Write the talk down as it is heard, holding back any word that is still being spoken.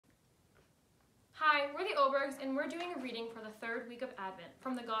Hi, we're the Obergs, and we're doing a reading for the third week of Advent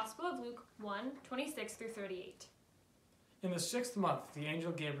from the Gospel of Luke 1:26 through 38. In the 6th month, the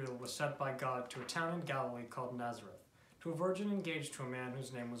angel Gabriel was sent by God to a town in Galilee called Nazareth, to a virgin engaged to a man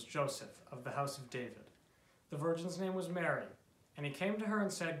whose name was Joseph, of the house of David. The virgin's name was Mary, and he came to her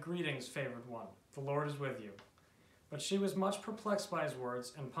and said, "Greetings, favored one, the Lord is with you." But she was much perplexed by his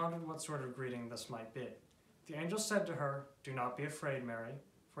words and pondered what sort of greeting this might be. The angel said to her, "Do not be afraid, Mary,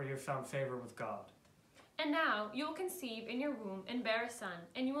 for you have found favor with God. And now you will conceive in your womb and bear a son,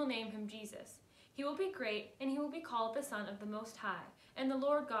 and you will name him Jesus. He will be great, and he will be called the Son of the Most High, and the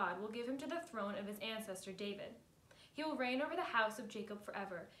Lord God will give him to the throne of his ancestor David. He will reign over the house of Jacob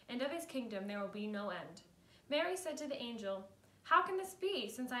forever, and of his kingdom there will be no end." Mary said to the angel, "How can this be,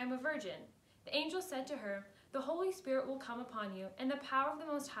 since I am a virgin?" The angel said to her, "The Holy Spirit will come upon you, and the power of the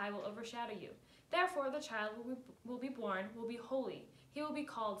Most High will overshadow you. Therefore the child will be born, will be holy. He will be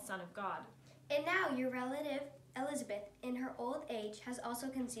called Son of God. And now your relative Elizabeth, in her old age, has also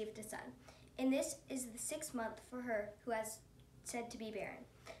conceived a son. And this is the 6th month for her who has said to be barren.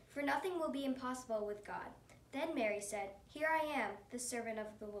 For nothing will be impossible with God." Then Mary said, "Here I am, the servant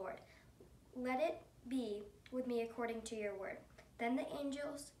of the Lord. Let it be with me according to your word." Then the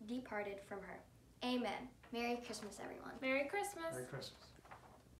angels departed from her. Amen. Merry Christmas, everyone. Merry Christmas. Merry Christmas.